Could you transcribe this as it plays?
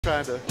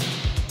Trying to.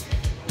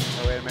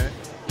 Oh, wait a minute.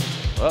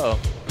 Uh-oh.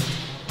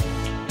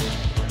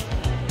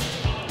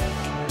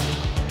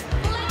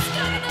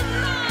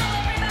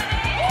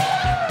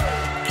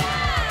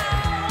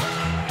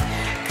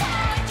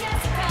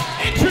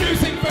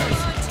 Introducing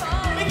first,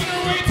 making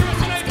her way to us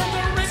tonight from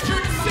the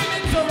Richard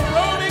Simmons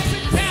Aerobics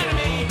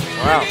Academy.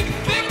 Wow. Bringing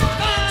thick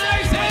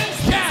thighs and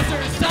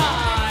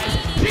jazzercise.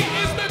 She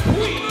is the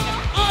queen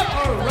of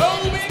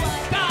aerobic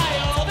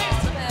style.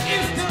 This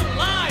is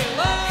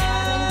Delilah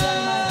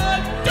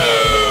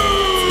Doom.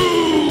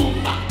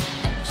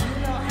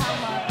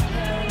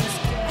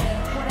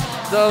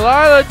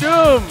 Delilah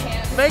Doom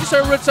makes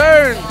her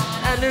return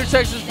at New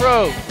Texas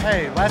Pro.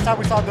 Hey, last time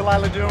we saw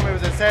Delilah Doom, it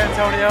was in San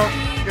Antonio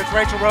against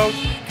Rachel Rose.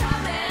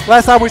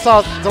 Last time we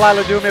saw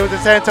Delilah Doom, it was in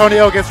San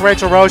Antonio against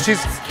Rachel Rose.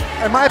 She's,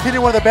 in my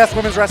opinion, one of the best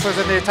women's wrestlers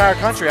in the entire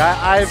country.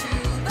 I've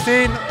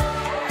seen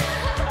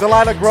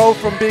Delilah grow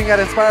from being at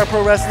Inspire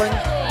Pro Wrestling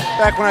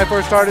back when I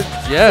first started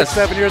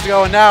 7 years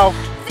ago, and now,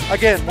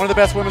 again, one of the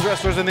best women's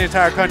wrestlers in the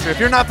entire country. If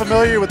you're not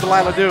familiar with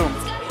Delilah Doom,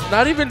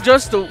 not even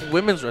just the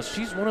women's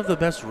wrestler, she's one of the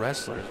best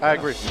wrestlers. I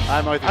agree.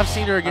 I'm with you. I've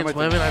seen her against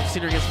women, I've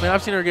seen her against men,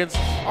 I've seen her against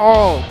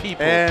all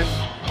people. And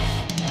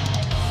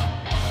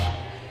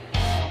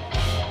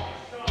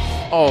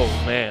oh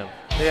man.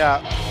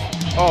 yeah.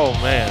 Oh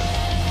man.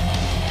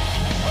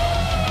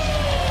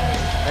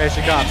 There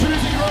she comes.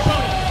 Introducing her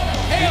opponent,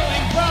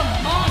 hailing from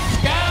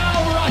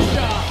Moscow,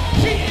 Russia.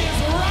 She is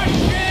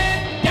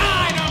Russian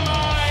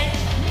Dynamite,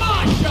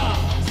 Masha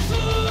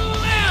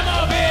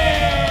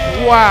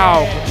Slamovich.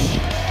 Wow.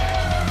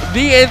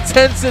 The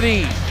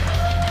intensity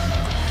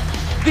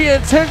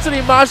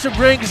Masha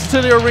brings to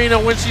the arena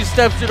when she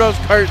steps through those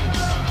curtains.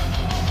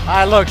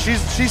 Look, she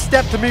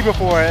stepped to me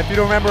before. If you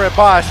don't remember at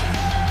Bosch,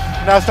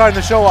 when I was starting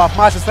the show off,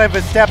 Masha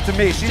Slamovich stepped to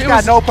me. She's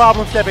got no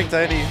problem stepping to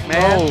any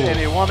man,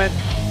 any woman.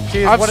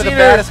 She is one of the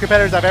baddest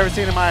competitors I've ever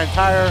seen in my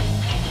entire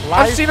life.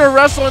 I've seen her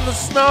wrestle in the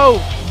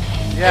snow.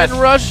 Yes. In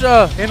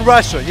Russia. In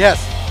Russia,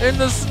 yes. In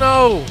the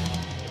snow.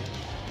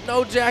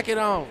 No jacket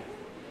on.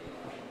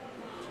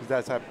 She's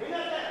that type.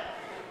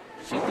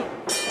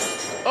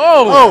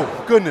 Oh! Oh,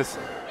 goodness.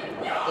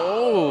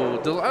 Oh,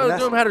 Delilah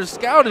Doom had her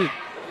scouted.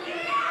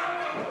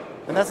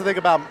 And that's the thing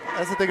about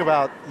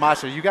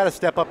Masha. You got to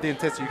step up the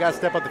intensity. You got to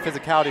step up the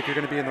physicality if you're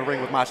going to be in the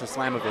ring with Masha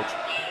Slamovich.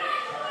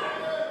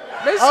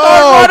 They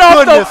start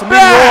right goodness! off the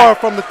bat.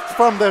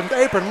 From the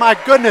apron. My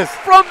goodness!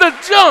 From the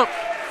jump.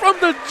 From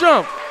the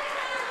jump.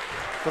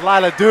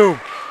 Delilah Doom.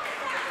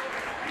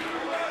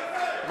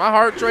 My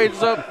heart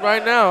rate's up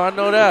right now. I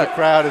know that. The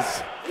crowd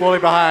is fully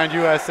behind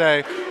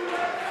USA.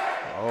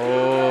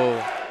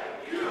 Oh.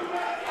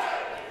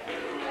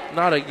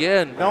 Not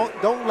again.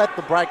 Don't let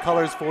the bright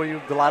colors fool you,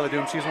 Delilah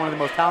Doom. She's one of the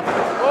most talented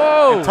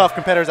and tough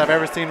competitors I've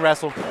ever seen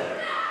wrestle.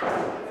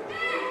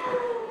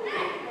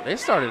 They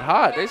started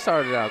hot. They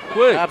started out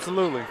quick.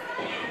 Absolutely.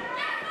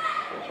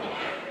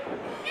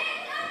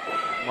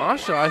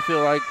 Masha, I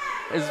feel like,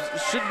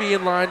 should be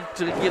in line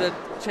to get a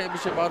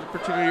championship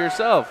opportunity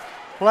herself.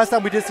 Well, last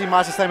time we did see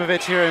Masha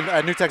Slamovich here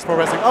at New Texas Pro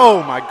Wrestling.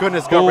 Oh my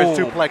goodness, gut wrench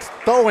suplex,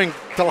 throwing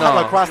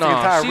Delilah across the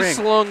entire ring. She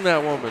slung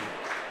that woman.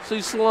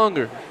 She slung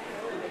her.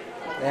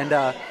 And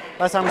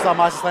last time we saw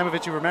Masha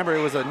Slamovich, you remember,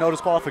 it was a no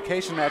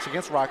disqualification match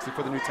against Roxy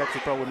for the New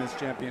Texas Pro Women's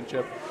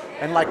Championship.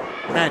 And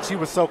man, she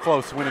was so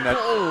close to winning that.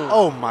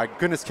 Oh my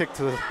goodness, kick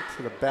to the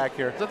back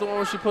here. Is that the one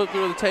where she put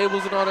through the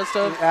tables and all that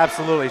stuff?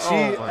 Absolutely.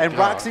 God.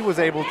 Roxy was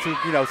able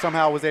to,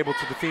 somehow was able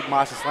to defeat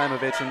Masha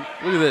Slamovich. And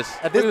look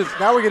at this.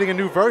 Now we're getting a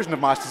new version of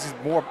Masha.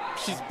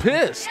 She's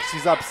pissed.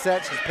 She's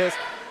upset. She's pissed.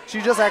 She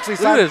just actually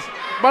look at this.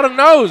 By the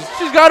nose.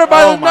 She's got her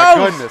by the nose. Oh my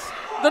goodness.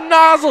 The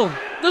nozzle.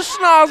 The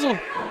schnozzle.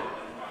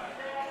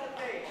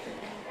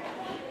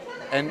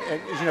 And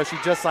she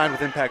just signed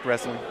with Impact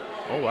Wrestling.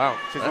 Oh wow.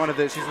 She's one of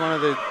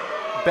the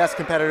best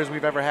competitors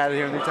we've ever had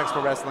here in New Texas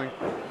Pro Wrestling.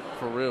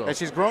 For real. And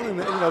she's grown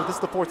this is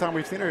the fourth time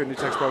we've seen her in New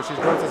Texas Pro. She's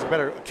grown as a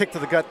better kick to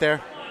the gut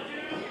there.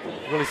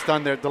 Really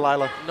stunned there,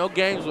 Delilah. No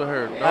games with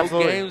her. No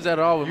games at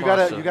all with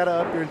Masha. You gotta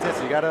up your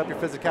intensity. You gotta up your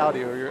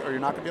physicality, or you're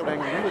not gonna be able to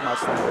hang around with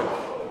Masha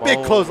Slamovich.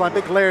 Big clothesline,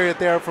 big lariat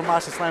there from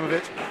Masha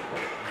Slamovich.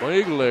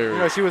 Big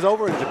lariat. She was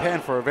over in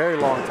Japan for a very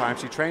long time.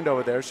 She trained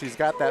over there. She's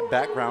got that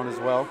background as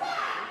well.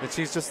 And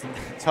she's just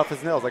tough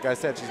as nails. Like I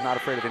said, she's not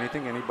afraid of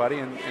anything, anybody.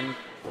 And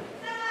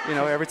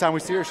every time we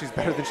see her, she's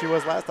better than she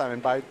was last time,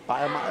 and by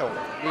a mile.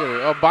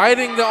 Yeah,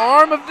 biting the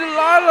arm of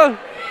Delilah.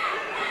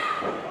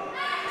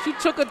 She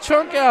took a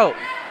chunk out.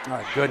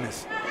 My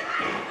goodness.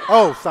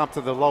 Oh, stomp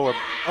to the lower.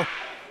 Oh,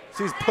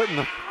 she's putting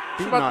the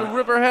She's about to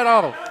rip her head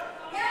off.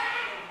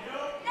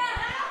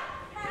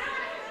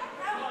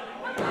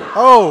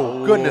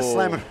 Oh, goodness.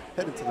 Slamming her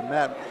head into the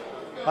mat.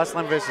 Masha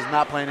Slamovich is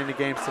not playing any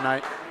games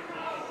tonight.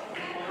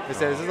 They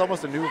said this is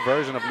almost a new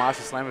version of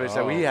Masha Slamovich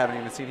that we haven't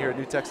even seen here at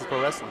New Texas Pro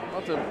Wrestling.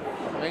 About to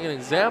make an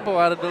example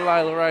out of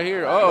Delilah right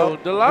here.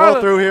 Delilah.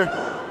 Roll through here.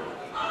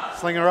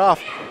 Sling her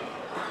off.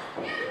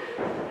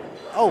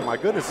 Oh, my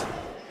goodness.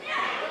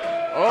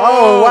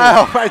 Oh,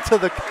 wow. Right to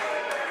the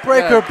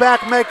break her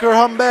back, make her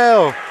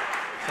humble.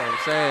 That's what I'm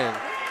saying.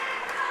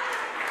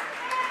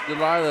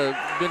 Delilah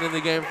been in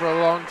the game for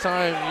a long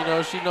time. You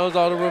know, she knows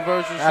all the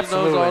reversals.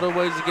 Absolutely. She knows all the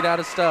ways to get out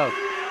of stuff.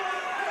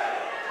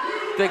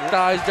 Thick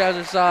thighs,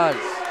 jazzercise.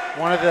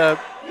 One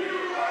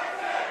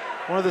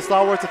of the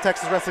stalwarts of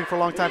Texas wrestling for a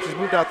long time. She's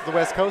moved out to the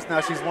West Coast.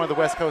 Now she's one of the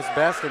West Coast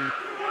best. And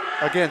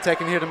again,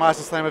 taken here to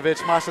Masha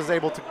Slamovich. Masha's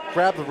able to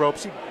grab the rope.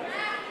 She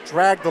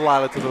dragged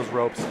Delilah to those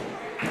ropes.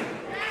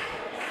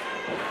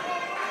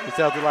 You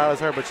tell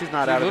Delilah's hurt, but she's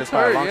not out of this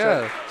by a long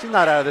shot. She's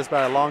not out of this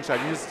by a long shot.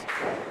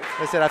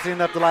 Like I said, I've seen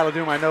enough Delilah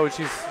Doom. I know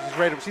she's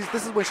ready.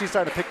 This is when she's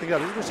starting to pick things up.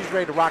 This is when she's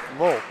ready to rock and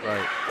roll.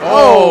 Right.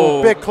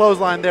 Oh, big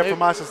clothesline there from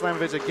Masha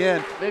Slamovich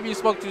again. Maybe you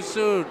spoke too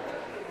soon.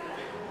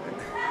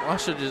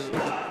 Masha just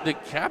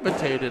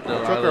decapitated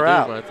Delilah Took her Doom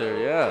out. right there.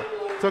 Yeah.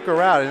 Took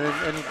her out,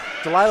 and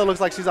Delilah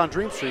looks like she's on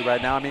Dream Street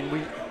right now. I mean,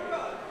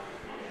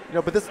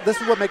 but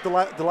this is what makes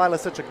Delilah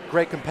such a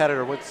great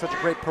competitor, such a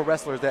great pro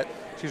wrestler, is that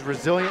she's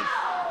resilient.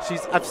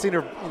 I've seen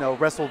her,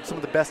 wrestle some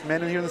of the best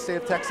men in here in the state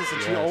of Texas,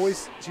 and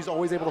she's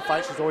always able to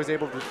fight. She's always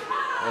able to.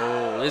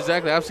 Oh,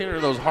 exactly. I've seen her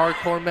in those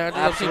hardcore matches.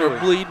 Absolutely.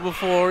 I've seen her bleed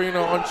before,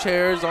 on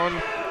chairs, on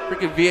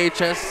freaking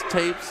VHS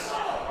tapes.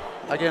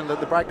 Again, the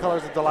bright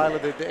colors of Delilah,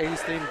 the 80s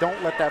theme,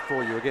 don't let that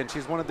fool you. Again,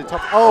 she's one of the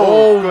tough.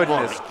 Oh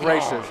goodness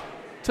gracious.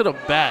 To the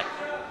back.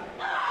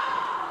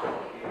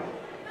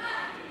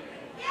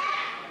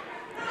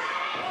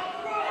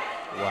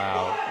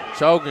 Wow.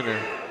 Choking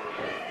her.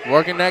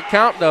 Working that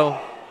count, though.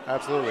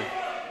 Absolutely.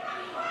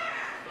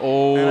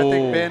 Oh. And I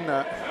think Ben.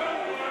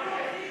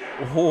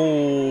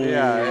 Oh.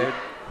 Yeah.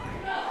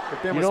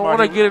 If Ben you was don't smart,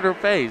 want to get in her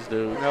face,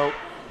 dude. Nope.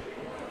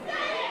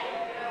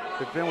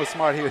 If Ben was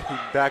smart, he'd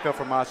back up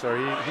for Masha. Or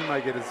he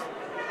might get his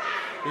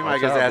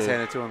ass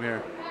handed to him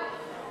here.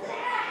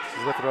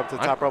 She's lifted up to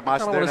the top rope.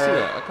 Masha,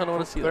 I kind of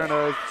want to see that.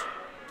 They're in a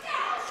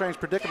strange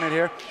predicament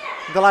here.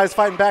 Delilah's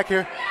fighting back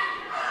here.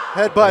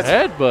 Headbutt.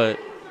 Headbutt.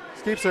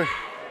 Keeps her.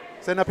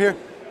 Setting up here.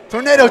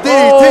 Tornado DDT.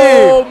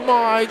 Oh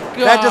my God.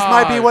 That just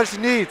might be what she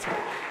needs.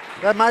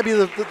 That might be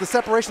the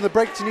separation, the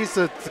break she needs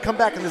to come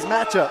back in this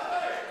matchup.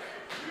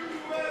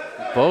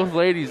 Both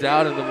ladies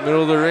out in the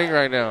middle of the ring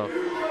right now.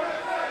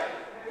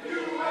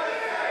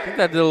 I think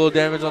that did a little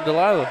damage on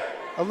Delilah.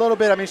 A little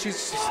bit. I mean,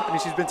 she's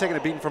been taking a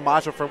beating from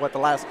Masha for the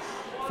last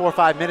 4 or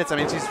 5 minutes. I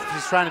mean, she's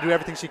trying to do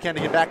everything she can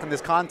to get back in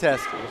this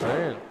contest.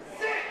 Man.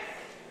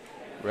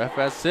 Ref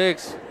at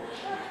 6.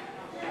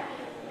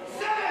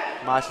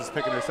 Masha's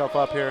picking herself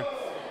up here.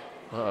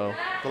 Uh-oh.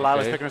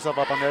 Delilah's picking herself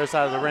up on the other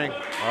side of the ring.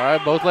 All right,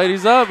 both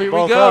ladies up. Here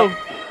Both we go. up.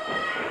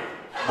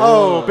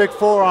 Oh, big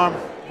forearm.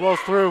 Rolls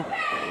through.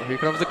 Here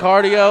comes the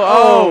cardio.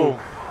 Oh.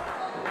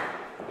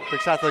 Big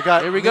shot to the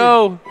gut. Here we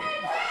go.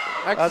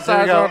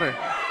 Exercise on her.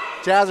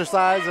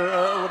 Jazzercise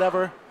or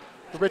whatever.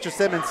 The Richard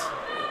Simmons.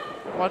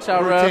 Watch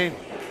out, routine.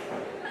 ref.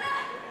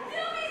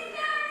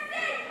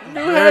 New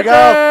There we go.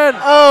 headband.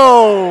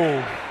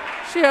 Oh.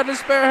 She had the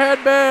spare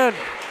headband.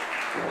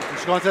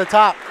 She's going to the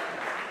top.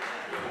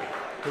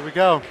 Here we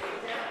go.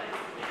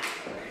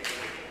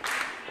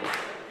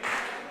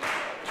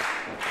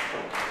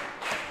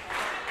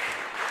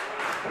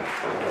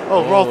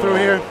 Oh, roll through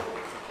here.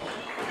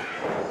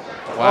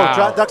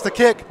 Wow. Oh, ducks the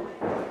kick.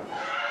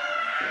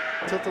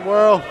 Tilt the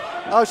whirl.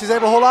 Oh, she's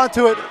able to hold on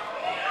to it.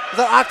 Is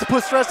that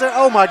octopus stretch there?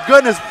 Oh, my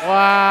goodness.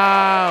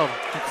 Wow.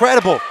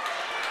 Incredible.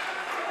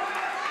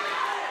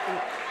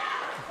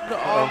 The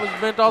arm was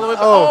bent all the way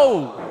back.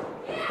 Oh.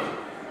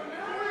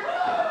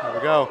 Here we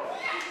go.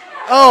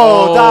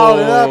 Oh, dialed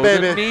it up,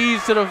 baby. The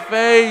knees to the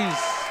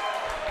face.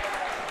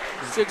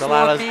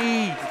 6-1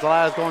 knee.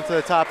 Delilah's going to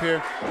the top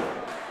here.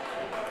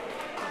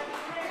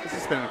 This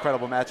has been an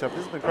incredible matchup.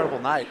 This has been an incredible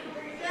night.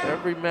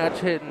 Every match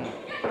hitting.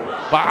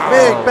 Wow.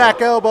 Big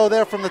back elbow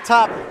there from the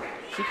top.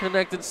 She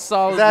connected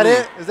solidly. Is that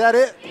it? Is that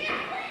it?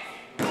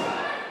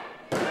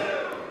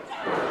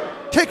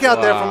 Kick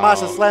out there from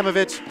Masha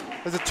Slamovich.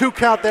 There's a 2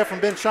 count there from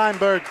Ben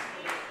Scheinberg.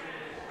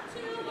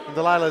 And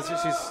Delilah,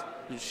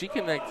 she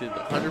connected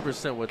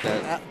 100% with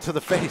that. To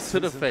the face. To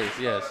the face,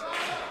 yes.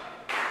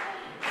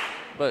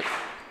 But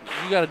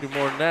you got to do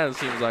more than that, it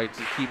seems like,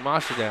 to keep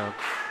Masha down.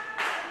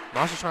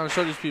 Masha's trying to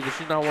show these people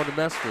she's not one to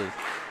mess with.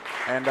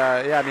 And,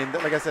 yeah, I mean,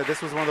 like I said,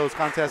 this was one of those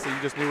contests that you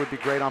just knew would be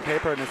great on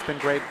paper, and it's been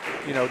great,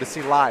 to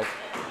see live.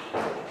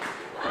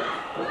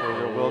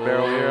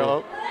 Wheelbarrow here.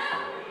 Oh.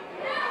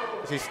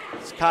 She's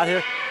caught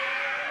here.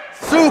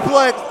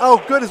 Suplex. Oh,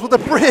 goodness, with the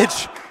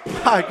bridge.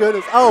 My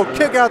goodness. Oh,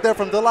 kick out there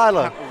from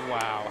Delilah.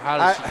 Wow. How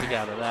did she kick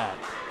out of that?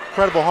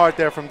 Incredible heart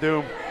there from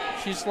Doom.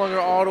 She slung her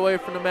all the way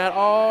from the mat,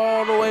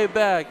 all the way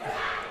back.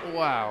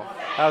 Wow.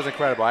 That was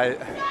incredible.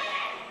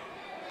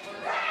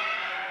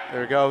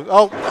 There we go.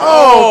 Dumped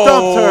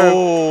her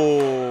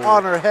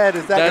on her head.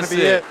 Is that going to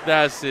be it?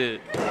 That's it.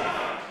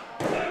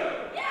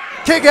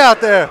 Kick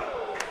out there.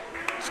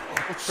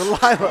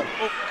 Delilah.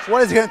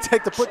 What is it going to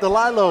take to put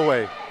Delilah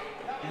away?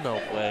 No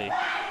way.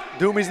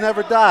 Doomies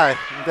never die.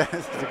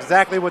 That's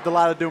exactly what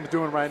Delilah Doom is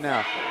doing right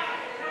now.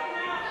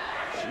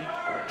 She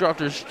dropped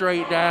her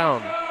straight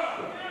down.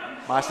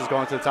 Masha's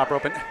going to the top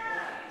rope.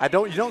 And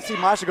you don't see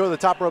Masha go to the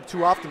top rope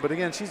too often, but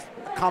again, she's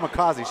a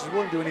kamikaze. She's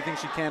willing to do anything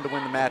she can to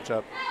win the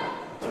matchup.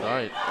 That's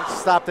right.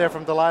 Stop there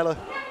from Delilah.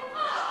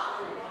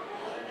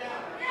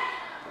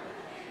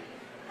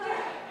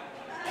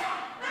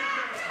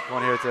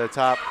 Going here to the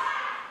top.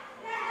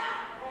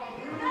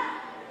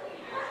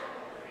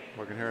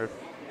 Working here.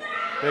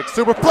 Big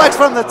superplex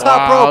from the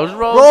top rope.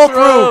 Roll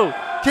through.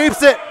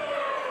 Keeps it.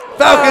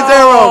 Falcon's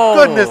arrow.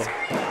 Goodness.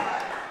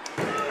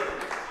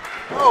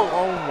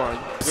 Oh my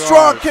God.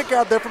 Strong kick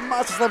out there from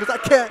Masha Slamovich. I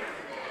can't.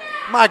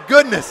 My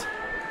goodness.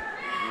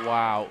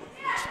 Wow.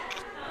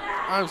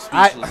 I'm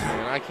speechless,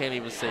 man. I can't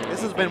even say anything.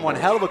 This has been one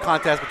hell of a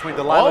contest between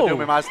Delilah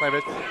Doom and Masha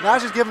Slamovich. Now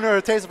she's giving her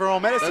a taste of her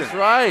own medicine. That's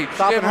right.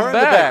 Stopping her in the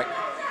back.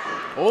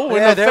 Oh,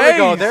 yeah, in the there face. we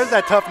go. There's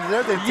that toughness.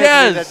 There's the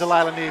intensity that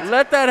Delilah needs.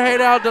 Let that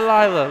hate out,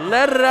 Delilah.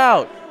 Let it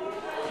out.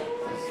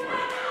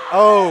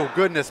 Oh,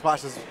 goodness.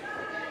 Masha's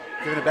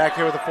giving it back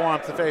here with the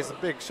forearm to the face. A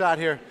big shot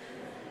here.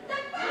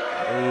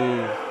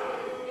 Ooh.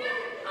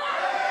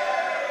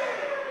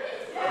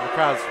 The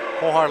crowd's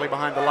wholeheartedly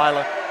behind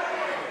Delilah.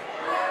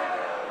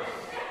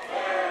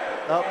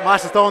 Oh,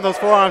 Masha's throwing those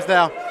forearms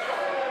now.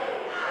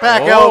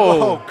 Back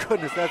elbow. Oh,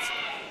 goodness. That's.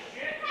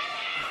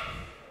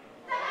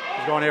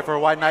 He's going here for a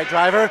white knight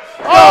driver.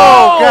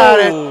 Oh, got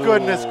it.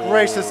 Goodness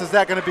gracious. Is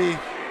that going to be.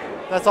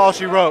 That's all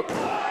she wrote.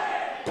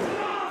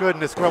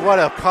 Goodness, what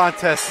a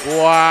contest.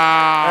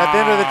 Wow. At the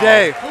end of the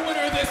day,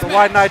 the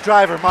white knight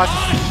driver, Masha.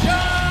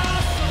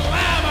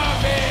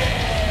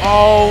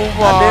 Oh,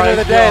 my At the end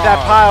of the day, God.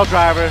 that pile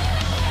driver,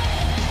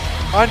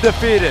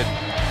 undefeated.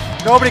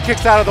 Nobody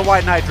kicks out of the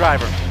white knight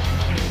driver.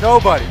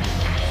 Nobody.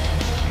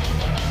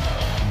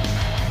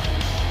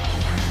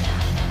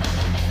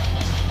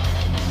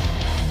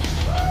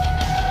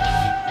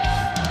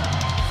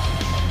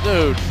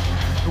 Dude,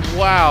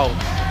 wow.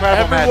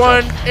 Incredible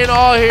Everyone matchup. in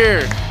all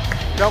here.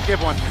 Don't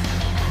give one.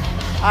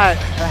 All right,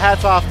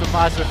 hats off to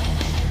Masha.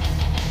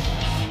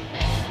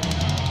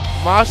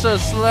 Masha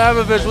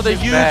Slamovich with a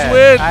huge bad.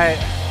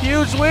 win.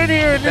 Huge win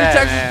here in New bad,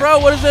 Texas man. Pro.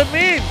 What does that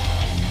mean?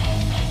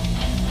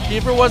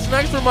 Keeper, what's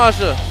next for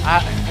Masha?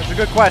 It's a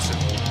good question.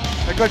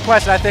 A good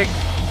question. I think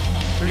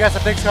we got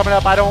some things coming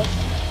up. I don't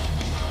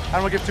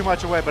want to give too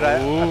much away, but I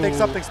think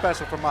something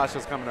special for Masha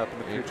is coming up in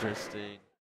the future. Interesting.